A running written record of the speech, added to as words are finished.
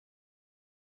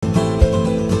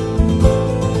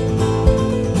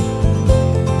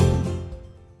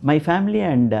My family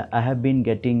and I have been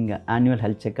getting annual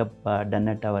health checkup done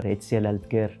at our HCL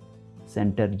Healthcare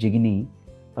Center, Jigini,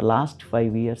 for last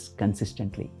 5 years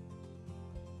consistently.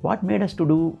 What made us to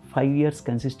do 5 years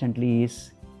consistently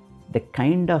is the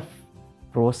kind of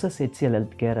process HCL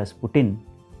Healthcare has put in,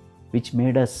 which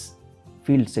made us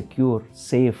feel secure,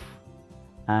 safe,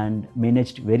 and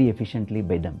managed very efficiently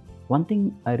by them. One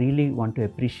thing I really want to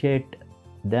appreciate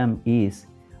them is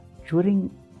during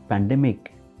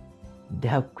pandemic, they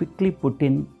have quickly put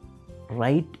in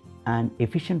right and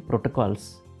efficient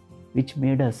protocols which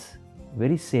made us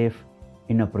very safe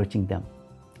in approaching them.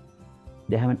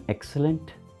 They have an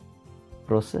excellent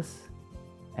process,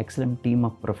 excellent team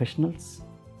of professionals,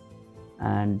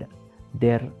 and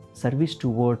their service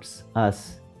towards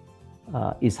us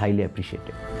is highly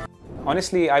appreciated.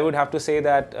 Honestly, I would have to say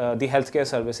that the healthcare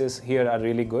services here are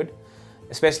really good,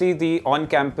 especially the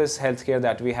on-campus healthcare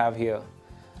that we have here.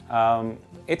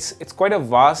 It's quite a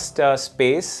vast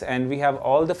space, and we have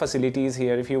all the facilities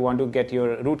here. If you want to get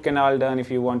your root canal done, if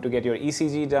you want to get your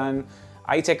ECG done,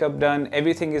 eye checkup done,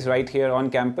 everything is right here on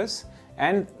campus.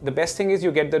 And the best thing is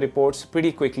you get the reports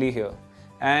pretty quickly here.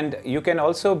 And you can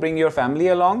also bring your family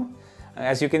along.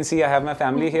 As you can see, I have my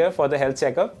family here for the health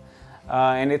checkup,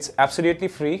 and it's absolutely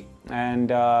free.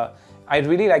 And I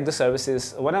really like the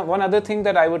services. One other thing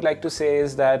that I would like to say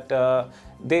is that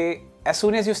as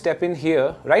soon as you step in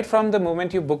here, right from the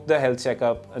moment you book the health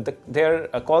checkup, their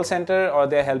call center or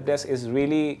their help desk is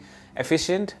really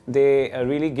efficient. They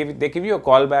give you a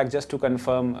call back just to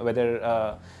confirm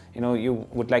whether you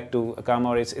would like to come,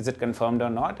 or is it confirmed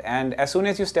or not. And as soon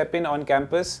as you step in on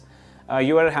campus,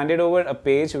 you are handed over a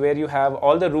page where you have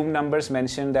all the room numbers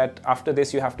mentioned, that after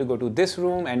this you have to go to this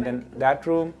room and then that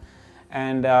room,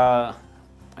 and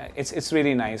it's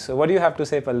really nice. So what do you have to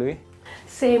say, Pallavi?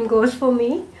 Same goes for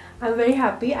me. I'm very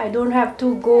happy. I don't have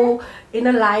to go in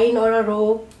a line or a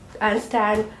row and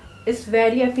stand. It's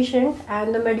very efficient,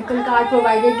 and the medical card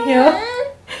provided here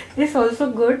is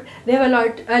also good. They have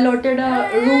allotted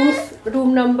a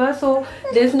room number, so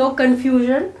there's no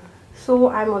confusion. So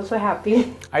I'm also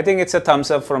happy. I think it's a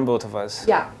thumbs up from both of us.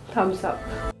 Yeah, thumbs up.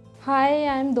 Hi,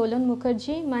 I'm Dolan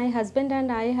Mukherjee. My husband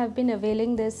and I have been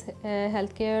availing this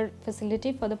healthcare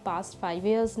facility for the past 5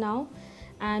 years now.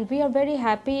 And we are very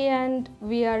happy, and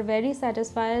we are very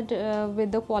satisfied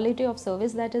with the quality of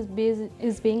service that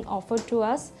is being offered to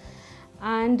us.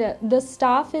 And the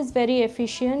staff is very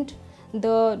efficient.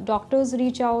 The doctors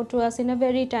reach out to us in a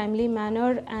very timely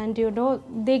manner, and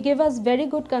they give us very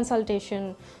good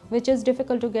consultation, which is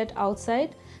difficult to get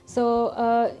outside. So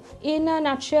in a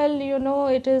nutshell,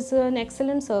 it is an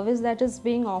excellent service that is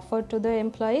being offered to the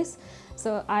employees.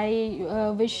 So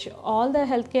I wish all the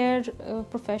healthcare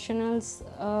professionals,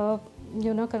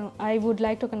 I would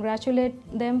like to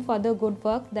congratulate them for the good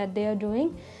work that they are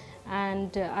doing,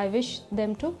 and I wish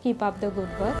them to keep up the good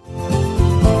work.